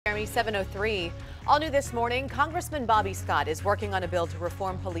County, 7:03. All new this morning, Congressman Bobby Scott is working on a bill to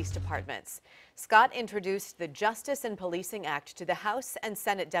reform police departments. Scott introduced the Justice in Policing Act to the House and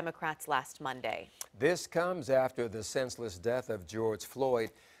Senate Democrats last Monday. This comes after the senseless death of George Floyd.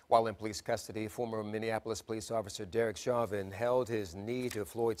 While in police custody, former Minneapolis police officer Derek Chauvin held his knee to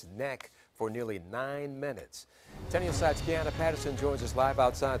Floyd's neck for nearly 9 minutes. 10 News Side's Kiahnna Patterson joins us live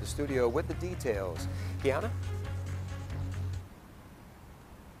outside the studio with the details. Kiahnna?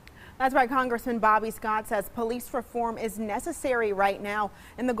 That's right. Congressman Bobby Scott says police reform is necessary right now,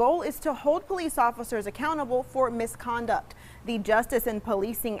 and the goal is to hold police officers accountable for misconduct. The Justice in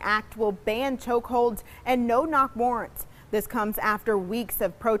Policing Act will ban chokeholds and no-knock warrants. This comes after weeks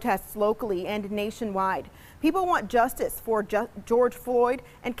of protests locally and nationwide. People want justice for George Floyd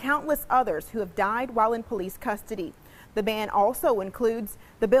and countless others who have died while in police custody. The bill also includes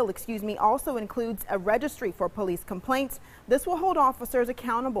a registry for police complaints. This will hold officers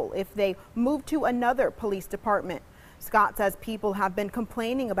accountable if they move to another police department. Scott says people have been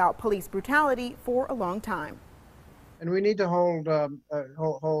complaining about police brutality for a long time. And we need to hold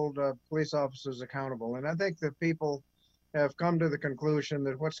police officers accountable. And I think that people have come to the conclusion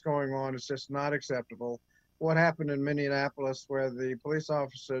that what's going on is just not acceptable. What happened in Minneapolis, where the police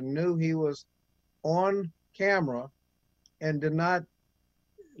officer knew he was on camera and did not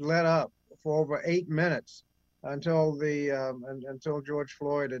let up for over 8 minutes until George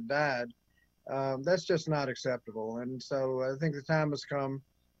Floyd had died. That's just not acceptable. And so I think the time has come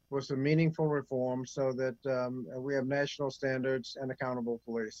for some meaningful reform so that we have national standards and accountable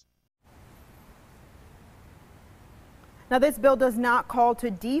police. Now, this bill does not call to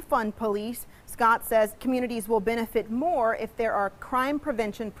defund police. Scott says communities will benefit more if there are crime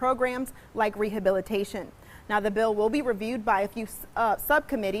prevention programs like rehabilitation. Now, the bill will be reviewed by a few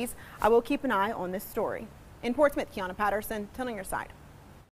subcommittees. I will keep an eye on this story. In Portsmouth, Kiahnna Patterson, 10 on your side.